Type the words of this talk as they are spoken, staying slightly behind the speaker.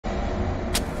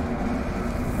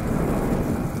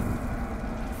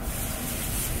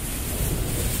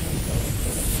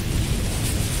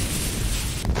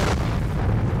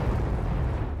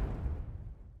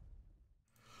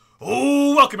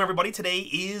Welcome, everybody. Today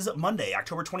is Monday,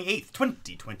 October 28th,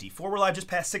 2024. We're live just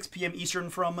past 6 p.m. Eastern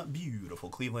from beautiful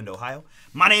Cleveland, Ohio.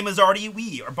 My name is Artie.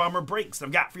 We are Bomber Breaks, and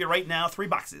I've got for you right now 3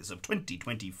 boxes of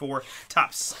 2024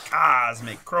 Topps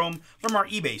Cosmic Chrome from our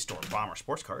eBay store, Bomber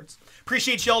Sports Cards.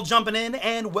 Appreciate y'all jumping in,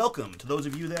 and welcome to those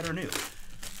of you that are new.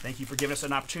 Thank you for giving us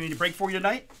an opportunity to break for you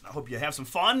tonight. I hope you have some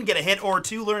fun, get a hit or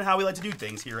two, learn how we like to do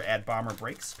things here at Bomber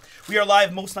Breaks. We are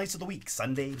live most nights of the week,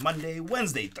 Sunday, Monday,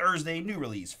 Wednesday, Thursday, new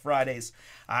release Fridays.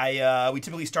 We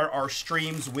typically start our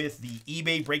streams with the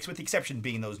eBay breaks, with the exception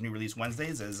being those new release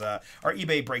Wednesdays, as our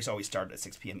eBay breaks always start at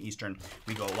 6 p.m. Eastern.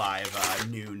 We go live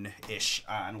noon-ish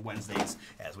on Wednesdays,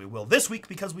 as we will this week,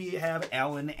 because we have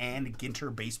Allen and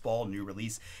Ginter Baseball new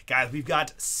release. Guys, we've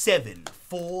got 7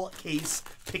 full case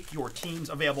pick your teams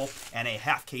available and a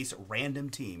half case random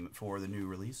team for the new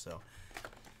release. So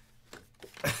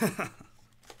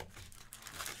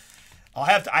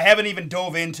I haven't even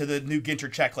dove into the new Ginter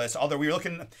checklist, although we were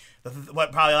looking,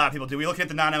 what probably a lot of people do, we look at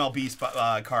the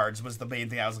non-MLB cards was the main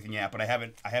thing I was looking at, but I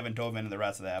haven't dove into the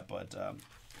rest of that. But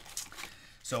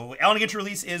so Allen Ginter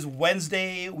release is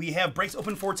Wednesday. We have breaks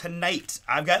open for tonight.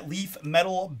 I've got Leaf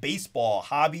Metal Baseball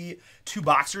Hobby 2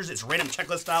 boxers. It's random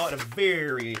checklist style at a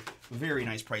very, very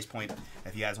nice price point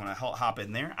if you guys want to hop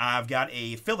in there. I've got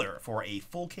a filler for a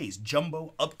full case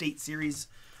Jumbo Update Series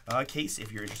case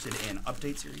if you're interested in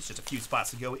Update Series. Just a few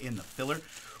spots to go in the filler.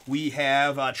 We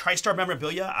have TriStar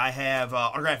memorabilia. I have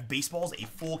autographed baseballs, a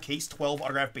full case, 12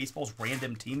 autographed baseballs,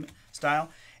 random team style.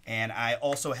 And I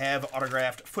also have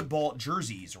autographed football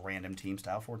jerseys, random team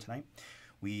style for tonight.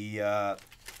 We have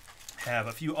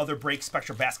a few other breaks,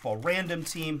 Spectra Basketball random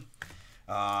team,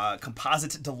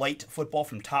 Composite Delight football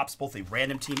from Topps, both a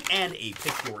random team and a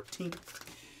pick your team.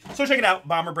 So check it out,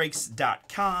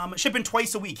 bomberbreaks.com. Shipping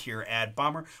twice a week here at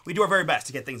Bomber. We do our very best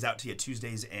to get things out to you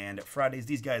Tuesdays and Fridays.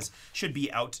 These guys should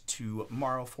be out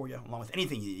tomorrow for you, along with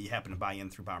anything you happen to buy in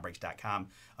through bomberbreaks.com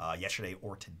yesterday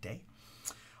or today.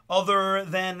 Other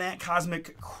than that,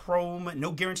 Cosmic Chrome,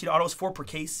 no guaranteed autos, 4 per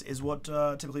case is what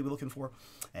typically we're looking for.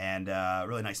 And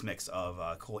really nice mix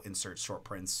of cool inserts, short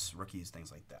prints, rookies,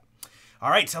 things like that. All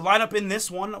right, to line up in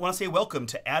this one, I want to say welcome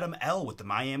to Adam L. with the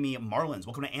Miami Marlins.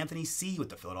 Welcome to Anthony C. with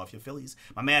the Philadelphia Phillies.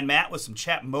 My man Matt with some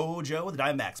chat mojo, the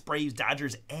Diamondbacks, Braves,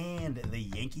 Dodgers, and the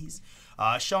Yankees.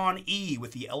 Sean E.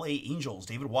 with the LA Angels.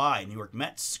 David Y. New York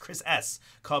Mets. Chris S.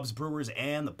 Cubs, Brewers,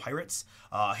 and the Pirates.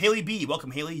 Haley B. Welcome,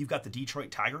 Haley. You've got the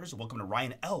Detroit Tigers. Welcome to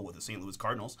Ryan L. with the St. Louis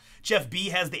Cardinals. Jeff B.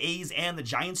 has the A's and the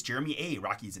Giants. Jeremy A.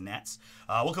 Rockies and Nats.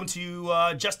 Welcome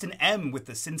to Justin M. with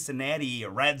the Cincinnati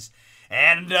Reds.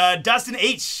 And Dustin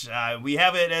H. We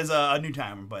have it as a new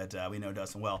timer, but we know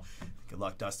Dustin well. Good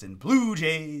luck, Dustin. Blue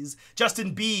Jays.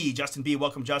 Justin B.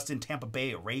 Welcome, Justin. Tampa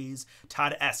Bay Rays.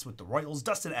 Todd S. with the Royals.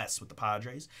 Dustin S. with the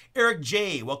Padres. Eric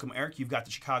J. Welcome, Eric. You've got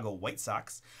the Chicago White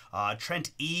Sox.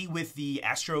 Trent E. with the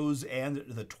Astros and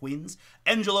the Twins.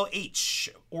 Angelo H.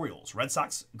 Orioles, Red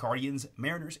Sox, Guardians,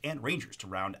 Mariners, and Rangers to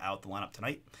round out the lineup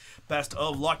tonight. Best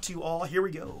of luck to all. Here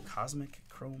we go. Cosmic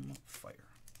Chrome Fire.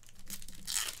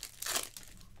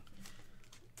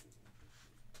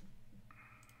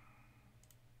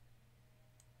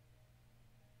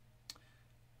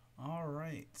 All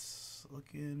right,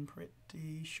 looking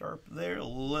pretty sharp there.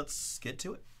 Let's get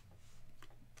to it.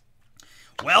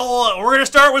 Well, we're going to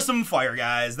start with some fire,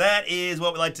 guys. That is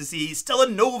what we like to see. Stella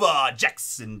Nova,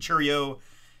 Jackson Churio,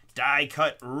 die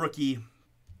cut rookie,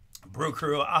 Brew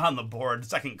Crew on the board.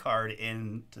 Second card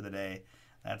into the day.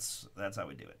 That's how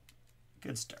we do it.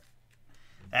 Good start.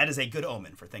 That is a good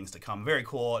omen for things to come. Very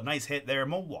cool. Nice hit there.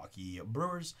 Milwaukee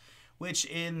Brewers, which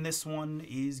in this one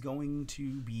is going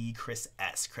to be Chris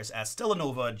S. Chris S.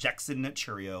 Stellanova, Jackson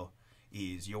Churio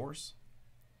is yours.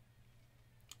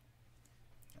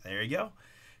 There you go.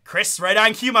 Chris, right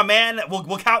on cue, my man.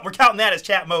 We're counting that as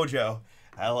chat mojo.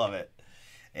 I love it.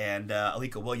 And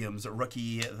Alika Williams,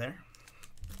 rookie there.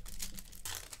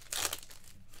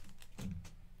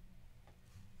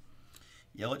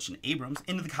 Yelich and Abrams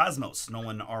into the Cosmos.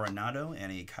 Nolan Arenado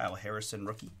and a Kyle Harrison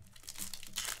rookie.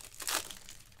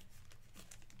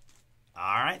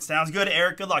 All right, sounds good,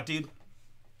 Eric. Good luck, dude.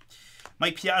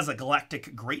 Mike Piazza,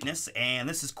 Galactic Greatness, and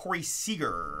this is Corey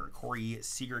Seager. Corey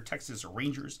Seager, Texas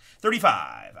Rangers,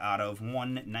 35 out of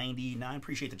 199.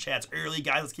 Appreciate the chats early,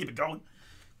 guys. Let's keep it going.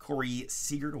 Corey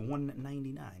Seager to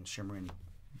 199. Shimmer and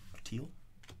Teal.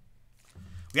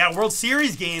 We got a World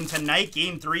Series game tonight.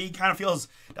 Game 3 kind of feels,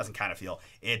 doesn't kind of feel.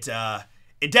 It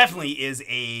definitely is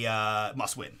a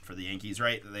must-win for the Yankees,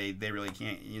 right? They really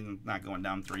can't. You're not going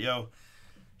down 3-0.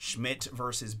 Schmidt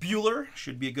versus Bueller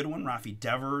should be a good one. Rafi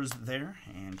Devers there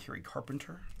and Kerry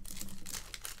Carpenter.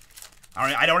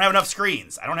 I don't have enough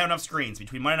screens. I don't have enough screens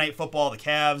between Monday Night Football, the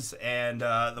Cavs, and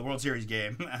the World Series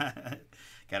game.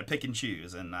 Got to pick and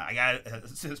choose. And I got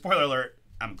spoiler alert.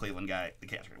 I'm a Cleveland guy. The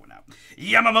Cavs are going to win out.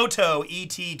 Yamamoto,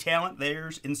 ET talent.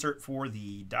 There's insert for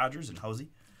the Dodgers and Hosey.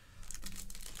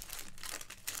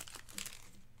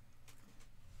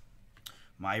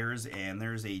 Myers, and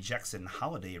there's a Jackson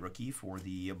Holiday rookie for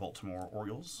the Baltimore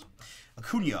Orioles.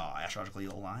 Acuna, astrologically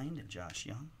aligned, and Josh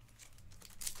Young.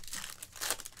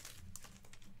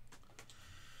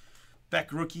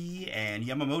 Beck rookie, and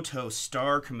Yamamoto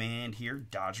Star Command here,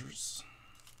 Dodgers.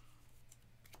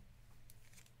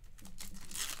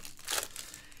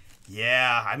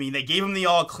 Yeah, I mean, they gave him the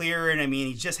all clear, and I mean,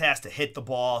 he just has to hit the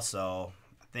ball, so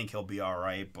I think he'll be all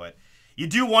right. But you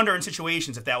do wonder in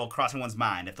situations if that will cross anyone's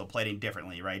mind, if they'll play it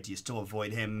differently, right? Do you still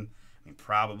avoid him? I mean,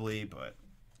 probably, but...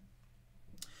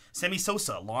 Sammy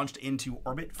Sosa launched into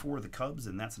orbit for the Cubs,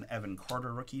 and that's an Evan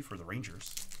Carter rookie for the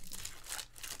Rangers.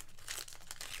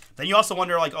 Then you also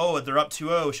wonder, like, oh, if they're up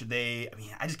 2-0, should they... I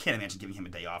mean, I just can't imagine giving him a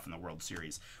day off in the World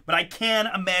Series. But I can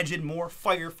imagine more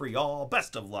fire for y'all.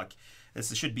 Best of luck.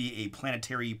 This should be a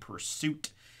planetary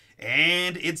pursuit.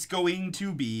 And it's going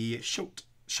to be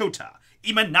Shota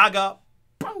Imanaga.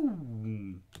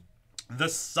 Boom! The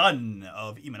son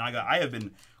of Imanaga. I have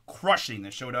been crushing the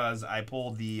Shotas. I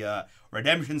pulled the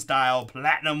Redemption-style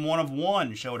Platinum 1 of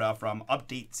 1 Shota from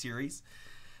Update Series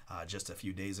just a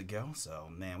few days ago. So,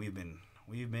 man, we've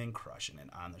been crushing it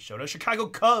on the Shota. Chicago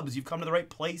Cubs, you've come to the right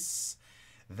place.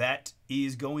 That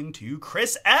is going to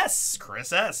Chris S.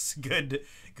 Chris S. Good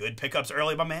pickups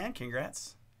early, my man.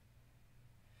 Congrats.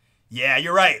 Yeah,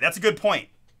 you're right. That's a good point.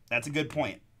 That's a good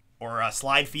point. Or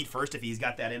slide feet first if he's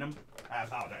got that in him. I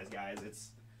apologize, guys.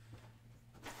 It's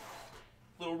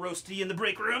a little roasty in the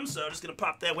break room, so I'm just going to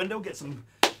pop that window, get some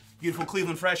beautiful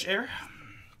Cleveland fresh air.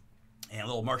 And a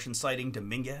little Martian sighting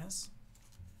Dominguez.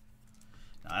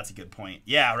 No, that's a good point.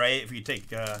 Yeah, right? If you take...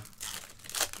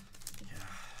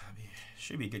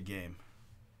 should be a good game.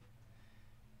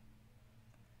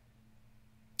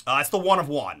 It's the 1 of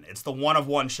 1. It's the 1 of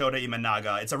 1 Shota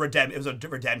Imanaga. It was a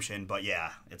redemption, but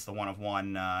yeah, it's the 1 of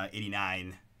 1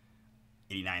 89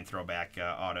 throwback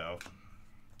auto.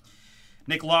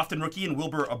 Nick Lofton rookie and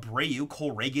Wilbur Abreu.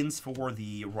 Cole Reagans for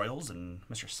the Royals and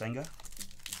Mr. Senga.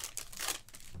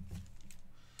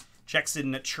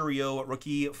 Jackson Churio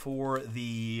rookie for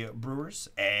the Brewers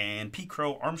and Pete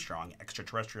Crow Armstrong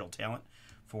extraterrestrial talent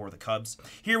for the Cubs.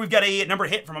 Here we've got a number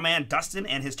hit from a man, Dustin,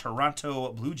 and his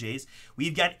Toronto Blue Jays.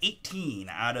 We've got 18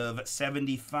 out of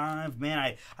 75.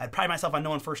 Man, I pride myself on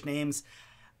knowing first names.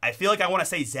 I feel like I want to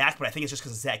say Zach, but I think it's just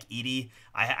because of Zach Eady.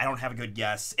 I don't have a good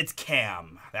guess. It's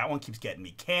Cam. That one keeps getting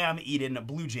me. Cam Eden,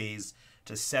 Blue Jays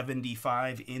to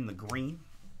 75 in the green.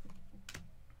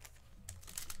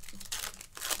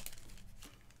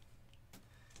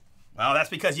 Well, that's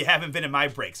because you haven't been in my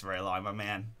breaks very long, my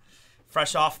man.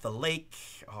 Fresh off the lake.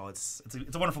 Oh, it's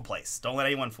a wonderful place. Don't let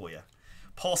anyone fool you.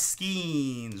 Paul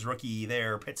Skeens, rookie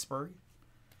there, Pittsburgh.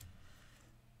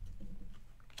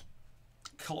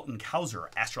 Colton Cowser,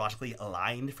 astrologically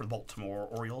aligned for the Baltimore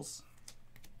Orioles.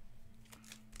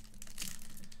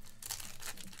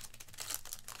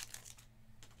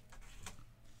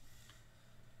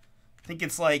 I think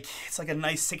it's like a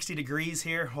nice 60 degrees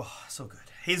here. Oh, so good.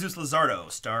 Jesus Luzardo,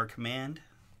 Star Command.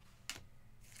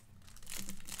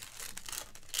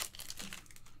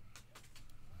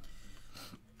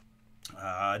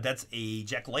 That's a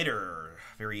Jack Leiter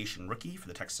variation rookie for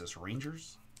the Texas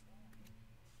Rangers.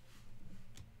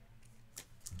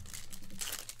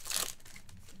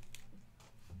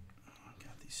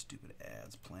 Got these stupid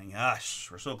ads playing. Gosh,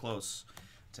 we're so close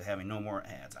to having no more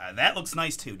ads. That looks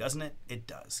nice too, doesn't it? It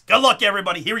does. Good luck,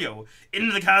 everybody. Here we go.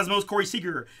 Into the Cosmos. Corey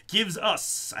Seager gives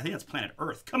us, I think that's Planet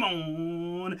Earth. Come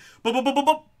on.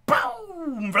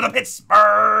 Boom for the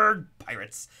Pittsburgh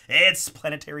Pirates. It's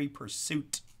Planetary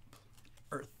Pursuit.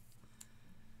 Earth.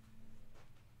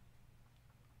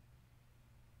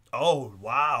 Oh,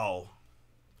 wow.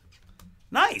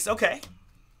 Nice. Okay.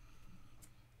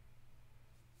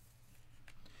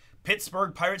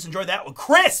 Pittsburgh Pirates, enjoy that one.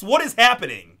 Chris, what is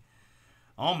happening?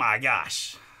 Oh my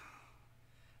gosh.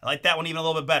 I like that one even a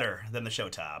little bit better than the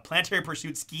Showtime. Planetary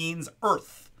Pursuit Skeens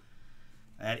Earth.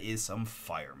 That is some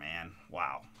fire, man.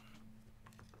 Wow.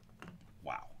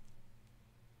 Wow.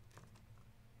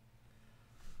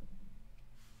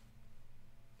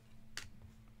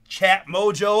 Chat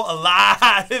Mojo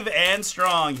alive and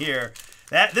strong here.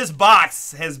 This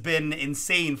box has been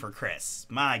insane for Chris.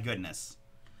 My goodness.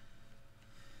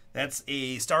 That's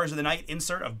a Stars of the Night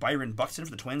insert of Byron Buxton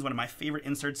for the Twins. One of my favorite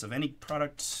inserts of any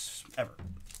product ever.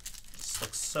 This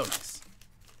looks so nice.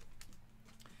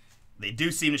 They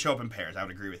do seem to show up in pairs. I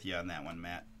would agree with you on that one,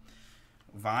 Matt.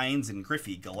 Vines and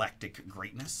Griffey, Galactic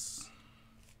Greatness.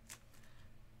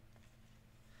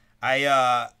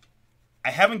 I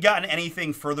haven't gotten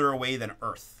anything further away than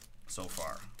Earth so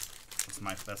far.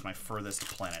 That's my furthest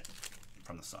planet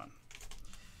from the sun.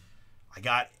 I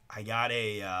got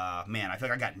a man. I feel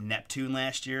like I got Neptune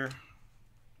last year.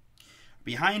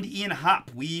 Behind Ian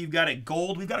Hopp, we've got a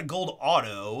gold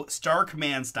auto, Star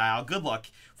Command style. Good luck.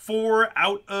 4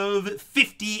 out of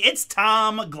 50. It's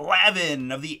Tom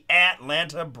Glavine of the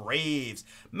Atlanta Braves.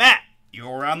 Matt,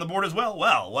 you're on the board as well.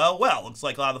 Well. Looks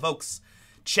like a lot of the folks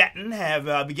chatting have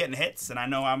been getting hits, and I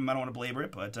know I don't want to belabor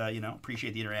it, but you know,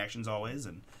 appreciate the interactions always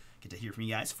and get to hear from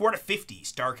you guys. 4 out of 50.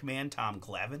 Star Command, Tom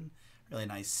Glavine. Really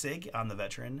nice sig on the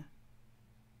veteran.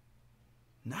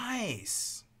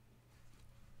 Nice.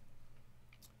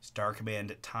 Star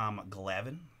Command Tom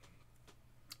Glavine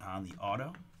on the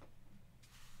auto.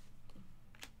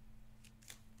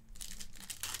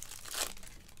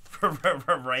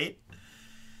 Right?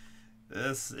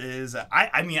 This is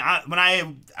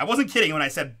I wasn't kidding when I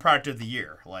said product of the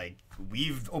year. Like,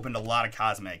 we've opened a lot of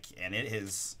Cosmic, and it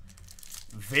is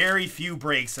very few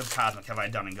breaks of Cosmic have I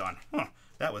done and gone, huh,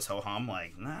 that was ho-hum.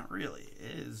 Like, not really.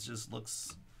 It is just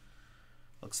looks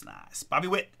nice. Bobby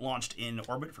Witt launched in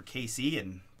orbit for KC,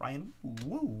 and Brian,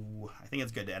 woo. I think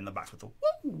it's good to end the box with the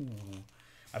woo.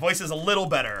 My voice is a little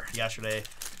better yesterday.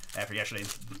 After yesterday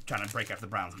trying to break after the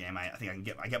Browns game, I think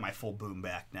I get my full boom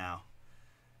back now.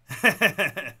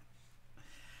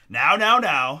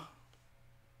 Now.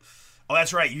 Oh,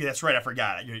 that's right. That's right. I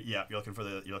forgot. You're looking for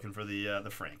the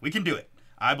Frank. We can do it.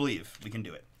 I believe we can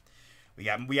do it. We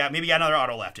got another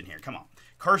auto left in here. Come on,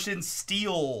 Carson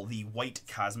Steele, the white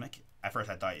Cosmic. At first,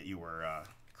 I thought you were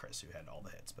Chris, who had all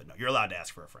the hits, but no, you're allowed to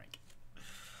ask for a Frank.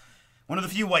 One of the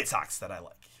few White Sox that I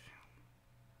like.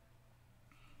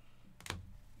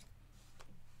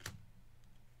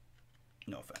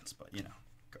 No offense, but you know,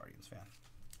 Guardians fan.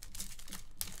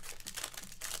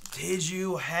 Did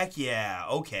you? Heck yeah.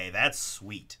 Okay, that's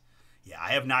sweet. Yeah, I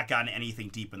have not gotten anything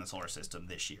deep in the solar system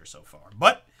this year so far,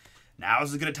 but now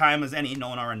is as good a time as any.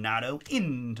 Nolan Arenado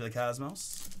into the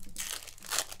Cosmos.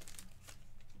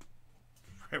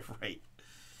 Right.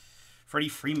 Freddie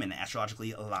Freeman,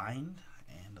 astrologically aligned,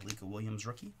 and Alika Williams,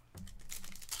 rookie.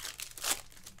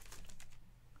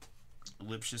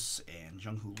 Lipschitz and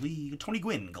Jung-Hoo Lee. Tony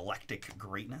Gwynn, Galactic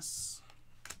Greatness.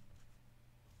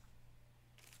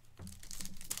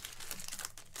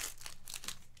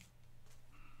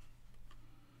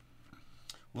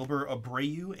 Wilbur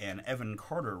Abreu and Evan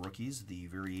Carter, rookies. The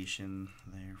variation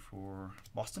there for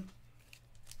Boston.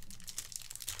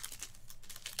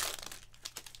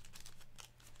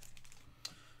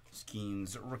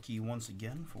 Skeens, rookie once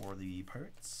again for the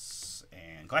Pirates.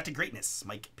 And Galactic Greatness,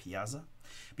 Mike Piazza.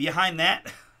 Behind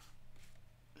that,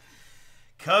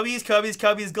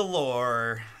 Cubbies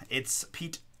galore. It's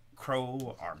Pete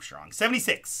Crow Armstrong.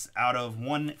 76 out of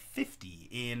 150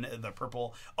 in the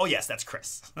purple. Oh, yes, that's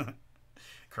Chris.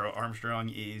 Crow Armstrong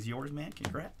is yours, man.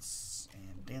 Congrats.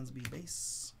 And Dansby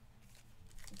base.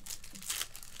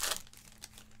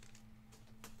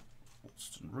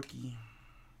 Wilson rookie.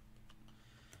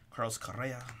 Carlos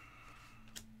Correa.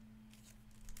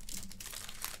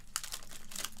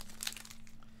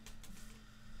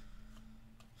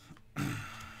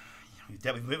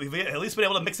 We've at least been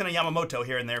able to mix in a Yamamoto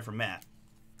here and there from Matt.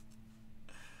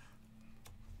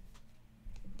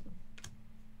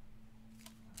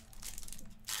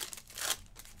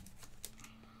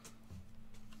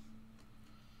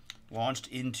 Launched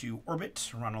into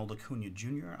orbit, Ronald Acuna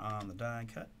Jr. on the die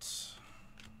cut.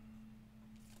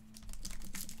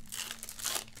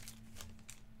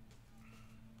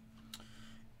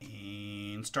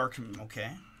 And Stark,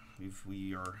 okay.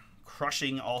 We are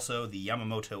crushing also the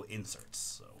Yamamoto inserts,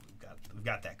 so we've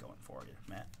got that going for you,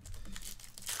 Matt.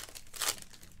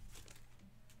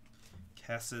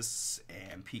 Cassis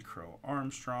and Pete Crow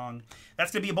Armstrong.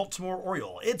 That's gonna be a Baltimore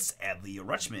Oriole. It's Adley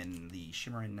Rutschman, the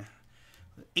Shimmering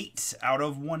 8 out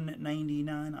of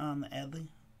 199 on the Adley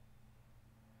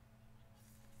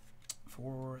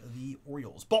for the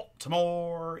Orioles.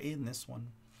 Baltimore in this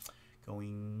one,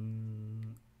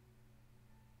 going.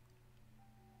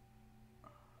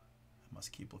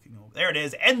 Must keep looking over. There it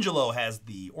is. Angelo has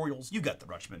the Orioles. You got the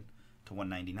Rutschman to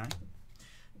 199.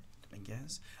 I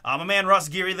guess. My man Russ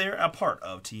Geary there, a part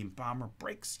of Team Bomber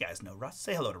Breaks. You guys know Russ.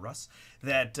 Say hello to Russ.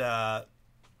 That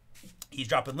he's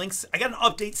dropping links. I got an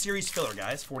update series filler,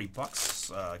 guys.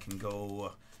 $40. Can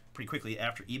go pretty quickly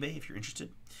after eBay if you're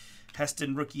interested.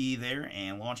 Heston rookie there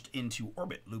and launched into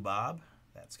orbit. Lou Bob.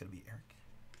 That's gonna be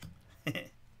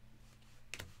Eric.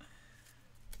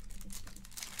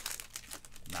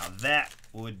 Now that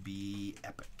would be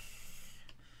epic.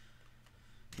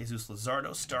 Jesus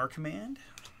Luzardo, Star Command.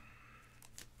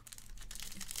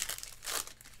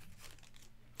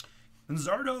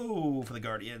 Luzardo for the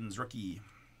Guardians, rookie.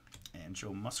 And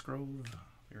Joe Musgrove,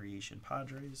 variation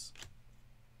Padres.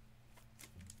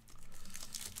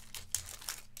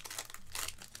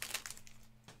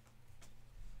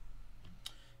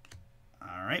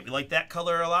 All right, we like that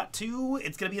color a lot too.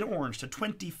 It's going to be an orange to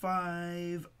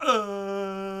 25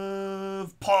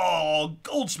 of Paul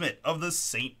Goldschmidt of the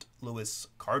St. Louis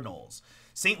Cardinals.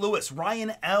 St. Louis,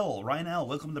 Ryan L. Ryan L.,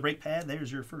 welcome to the break pad.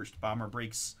 There's your first Bomber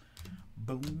breaks.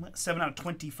 Boom. 7 out of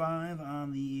 25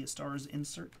 on the Stars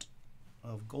insert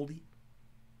of Goldie.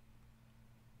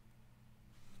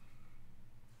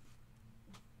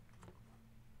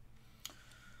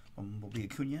 Bumblebee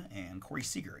Acuna and Corey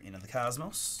Seager into the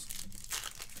Cosmos.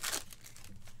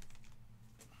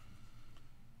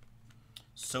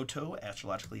 Soto,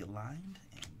 astrologically aligned,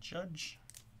 and Judge.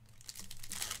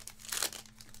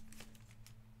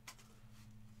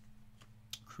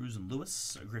 Cruz and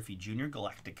Lewis, Griffey Jr.,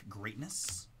 Galactic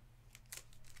Greatness.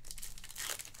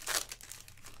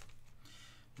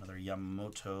 Another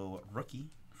Yamamoto rookie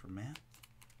for Matt.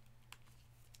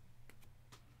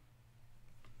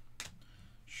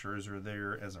 Scherzer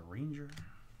there as a Ranger,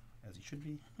 as he should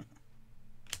be.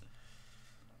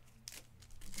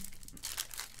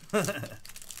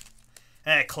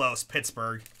 Close.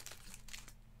 Pittsburgh.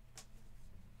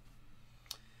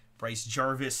 Bryce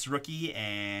Jarvis rookie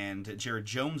and Jared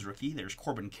Jones rookie. There's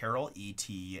Corbin Carroll, ET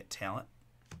talent.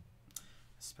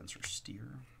 Spencer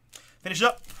Steer. Finish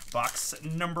up. Box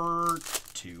number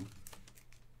 2.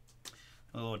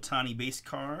 A little Ohtani base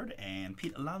card and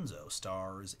Pete Alonso,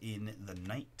 Stars in the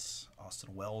Night.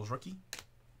 Austin Wells rookie.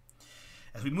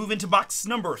 As we move into box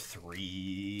number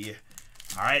 3.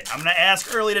 All right, I'm going to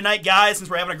ask early tonight, guys, since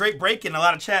we're having a great break and a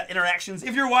lot of chat interactions.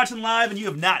 If you're watching live and you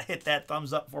have not hit that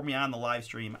thumbs up for me on the live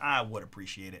stream, I would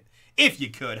appreciate it. If you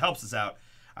could, helps us out.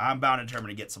 I'm bound and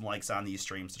determined to get some likes on these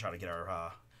streams to try to get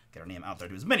our name out there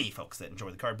to as many folks that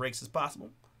enjoy the card breaks as possible.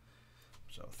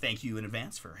 So thank you in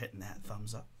advance for hitting that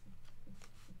thumbs up.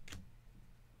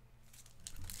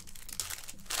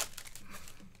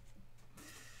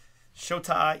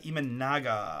 Shota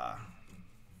Imanaga,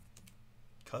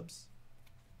 Cubs.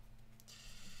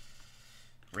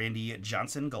 Randy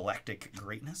Johnson, Galactic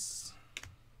Greatness.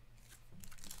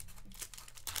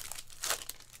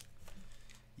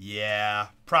 Yeah,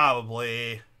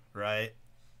 probably, right?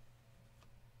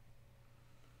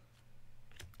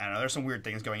 I don't know, there's some weird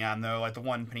things going on, though. Like the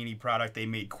one Panini product, they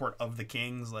made Court of the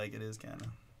Kings. Like, it is kind of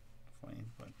funny,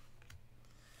 but...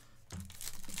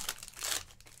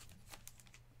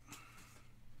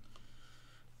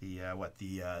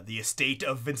 The estate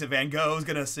of Vincent Van Gogh is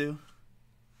gonna sue.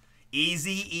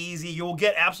 Easy. You'll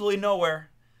get absolutely nowhere.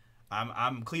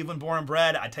 I'm Cleveland born and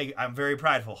bred. I'm very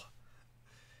prideful.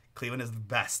 Cleveland is the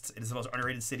best. It is the most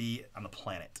underrated city on the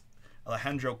planet.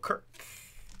 Alejandro Kirk.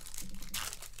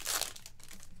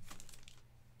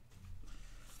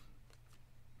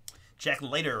 Jack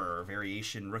Leiter,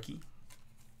 variation rookie.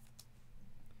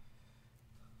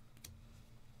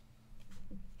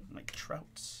 Mike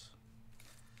Trout.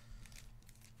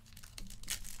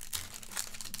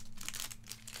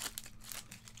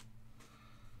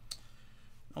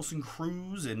 Nelson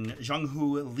Cruz and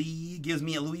Jung-Hoo Lee gives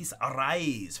me a Luis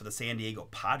Arraez for the San Diego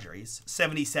Padres.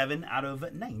 77 out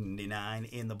of 99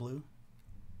 in the blue.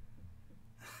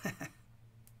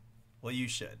 Well, you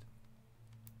should.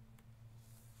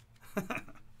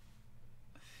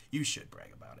 You should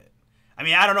brag about it. I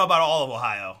mean, I don't know about all of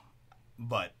Ohio,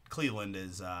 but Cleveland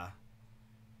is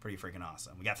pretty freaking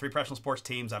awesome. We got 3 professional sports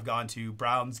teams. I've gone to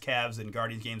Browns, Cavs, and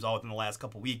Guardians games all within the last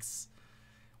couple weeks.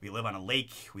 We live on a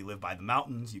lake. We live by the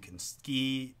mountains. You can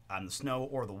ski on the snow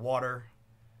or the water.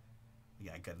 We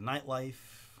got good nightlife.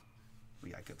 We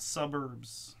got good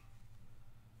suburbs.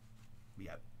 We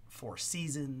got 4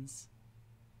 seasons.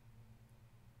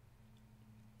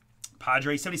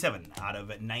 Padres, 77 out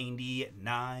of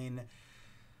 99.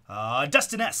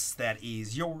 Dustin S., that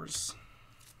is yours.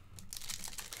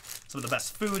 Some of the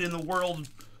best food in the world,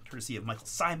 courtesy of Michael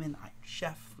Simon, Iron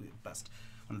Chef. We have one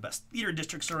of the best theater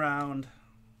districts around.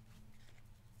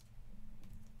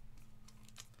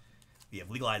 We have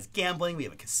legalized gambling. We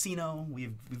have a casino.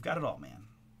 We've got it all, man.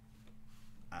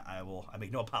 I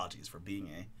make no apologies for being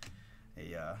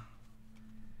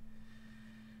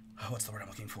what's the word I'm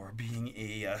looking for? Being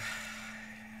a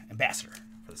ambassador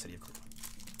for the city of Cleveland.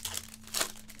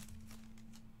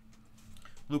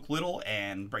 Luke Little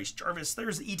and Bryce Jarvis.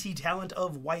 There's the ET talent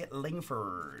of Wyatt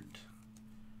Langford.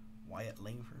 Wyatt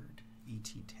Langford, ET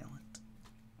talent.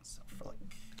 So for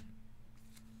like.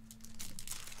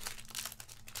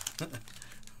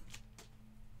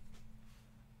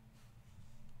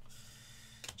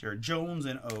 Jared Jones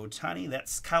and Ohtani.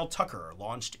 That's Kyle Tucker,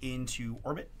 launched into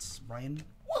orbit. Brian,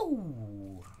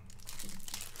 whoa!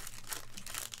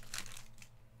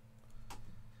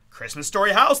 Christmas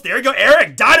Story House. There you go,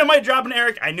 Eric. Dynamite dropping,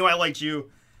 Eric. I knew I liked you.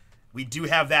 We do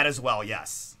have that as well,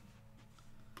 yes.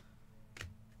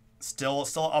 Still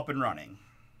up and running.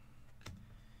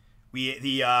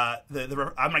 I'm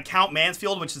gonna count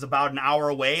Mansfield, which is about an hour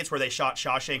away. It's where they shot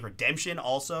Shawshank Redemption.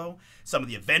 Also, some of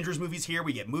the Avengers movies here.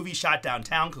 We get movies shot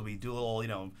downtown because we do a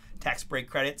little, tax break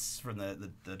credits from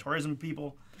the tourism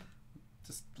people.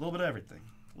 Just a little bit of everything.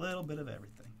 A little bit of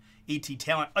everything. ET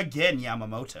talent again.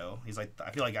 Yamamoto. He's like,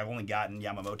 I feel like I've only gotten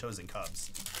Yamamotos and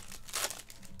Cubs.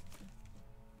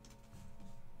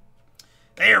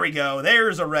 There we go.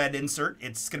 There's a red insert.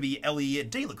 It's gonna be Ellie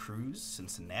De La Cruz,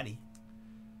 Cincinnati.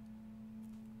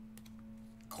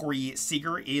 Corey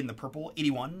Seager in the purple,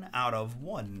 81 out of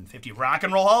 150. Rock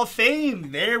and Roll Hall of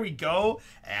Fame. There we go.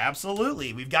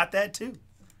 Absolutely. We've got that too.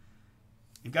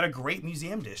 You've got a great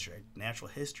museum district. Natural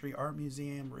History, Art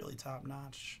Museum, really top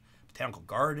notch. Botanical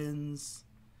Gardens,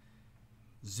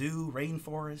 Zoo,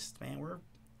 Rainforest. Man, we're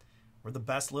the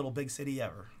best little big city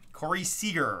ever. Corey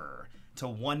Seager to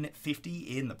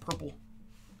 150 in the purple.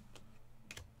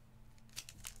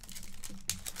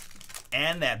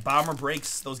 And that Bomber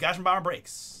Breaks, those guys from Bomber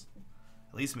Breaks.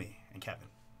 At least me and Kevin.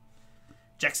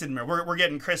 Jackson, we're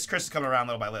getting Chris. Chris is coming around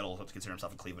little by little to consider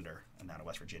himself a Clevelander and not a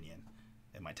West Virginian.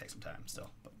 It might take some time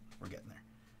still, but we're getting there.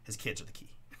 His kids are the key.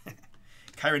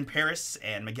 Kyron Paris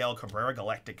and Miguel Cabrera,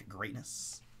 Galactic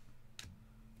Greatness.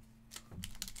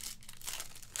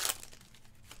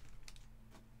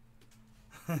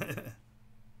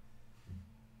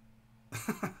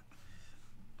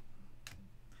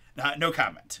 No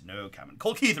comment. No comment.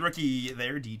 Cole Keith, rookie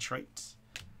there, Detroit.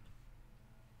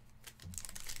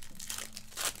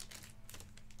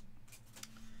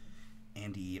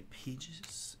 Andy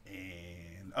Pages.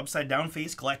 And Upside Down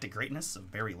Face, Galactic Greatness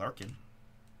of Barry Larkin.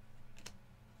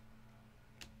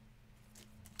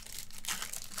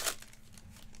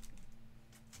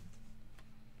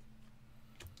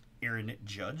 Aaron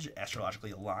Judge,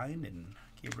 Astrologically Aligned, and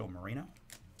Gabriel Moreno.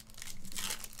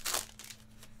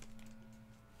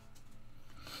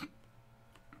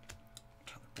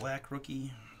 Black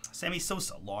rookie. Sammy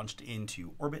Sosa, launched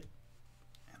into orbit.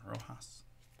 And Rojas.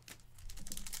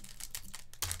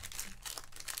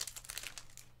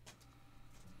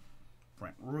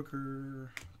 Brent Rooker.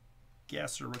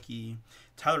 Gasser rookie.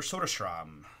 Tyler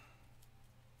Soderstrom.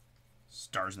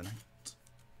 Stars of the Night.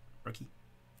 Rookie.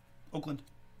 Oakland.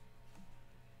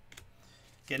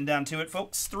 Getting down to it,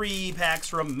 folks. 3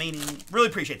 packs remaining. Really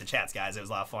appreciate the chats, guys. It was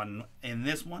a lot of fun in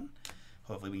this one.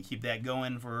 Hopefully we can keep that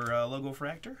going for Logo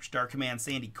Fractor. Star Command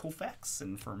Sandy Koufax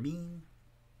and Fermin.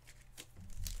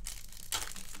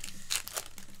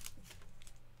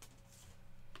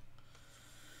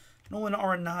 Nolan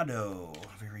Arenado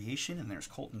variation, and there's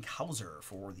Colton Cowser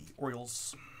for the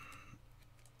Orioles.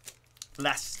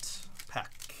 Last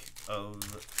pack of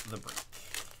the break.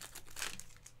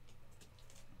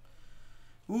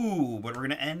 Ooh, but we're going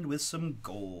to end with some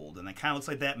gold. And it kind of looks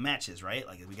like that matches, right?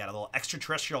 Like we got a little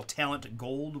extraterrestrial talent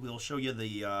gold. We'll show you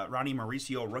the Ronnie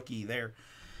Mauricio rookie there.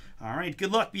 All right,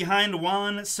 good luck behind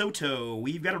Juan Soto.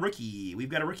 We've got a rookie. We've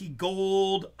got a rookie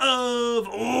gold of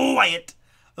Wyatt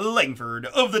Langford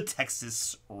of the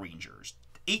Texas Rangers.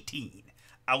 18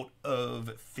 out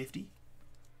of 50.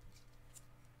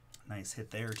 Nice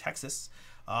hit there, Texas.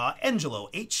 Angelo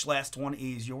H, last one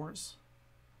is yours.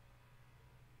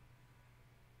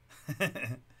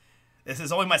 This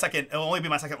is only my second. It'll only be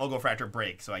my second Logo Fractor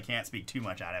break, so I can't speak too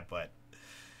much on it. But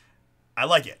I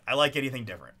like it. I like anything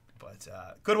different. But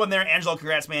good one there, Angelo.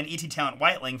 Congrats, man. ET talent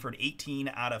Wyatt Langford, 18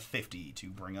 out of 50 to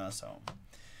bring us home.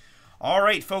 All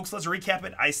right, folks. Let's recap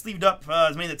it. I sleeved up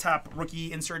as many of the top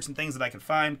rookie inserts and things that I could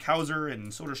find. Cowser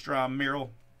and Soderstrom,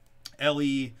 Merrill,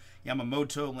 Ellie,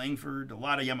 Yamamoto, Langford. A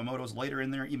lot of Yamamotos later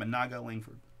in there. Imanaga,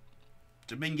 Langford,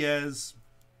 Dominguez,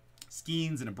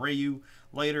 Skeens and Abreu.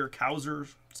 Later, Cowser,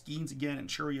 Skeens again, and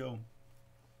Churio.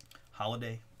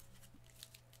 Holiday.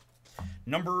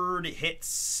 Numbered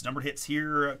hits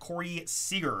here. Corey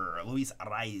Seager, Luis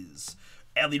Arraez,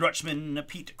 Adley Rutschman,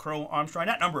 Pete Crow Armstrong.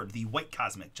 Not numbered. The White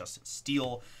Cosmic, Justin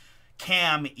Steele,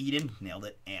 Cam Eden, nailed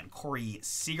it, and Corey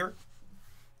Seager.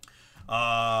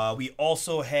 We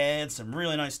also had some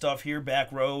really nice stuff here.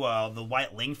 Back row, the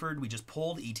Wyatt Langford. We just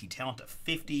pulled ET talent to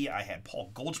 50. I had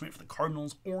Paul Goldschmidt for the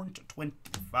Cardinals, orange to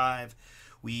 25.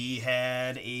 We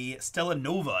had a Stella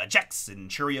Nova, Jackson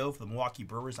Churio for the Milwaukee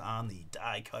Brewers on the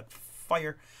die cut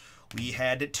fire. We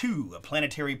had 2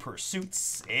 Planetary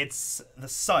Pursuits. It's the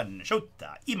Sun,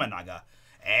 Shota Imanaga,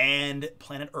 and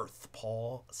Planet Earth,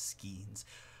 Paul Skeens.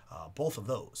 Both of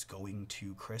those going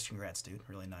to Chris. Congrats, dude.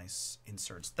 Really nice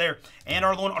inserts there. And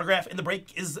our lone autograph in the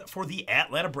break is for the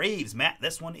Atlanta Braves. Matt,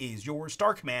 this one is your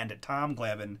Star Command, Tom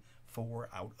Glavine, 4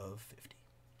 out of 50.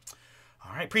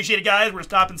 All right, appreciate it, guys. We're going to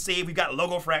stop and save. We've got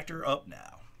Logo Fractor up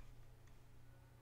now.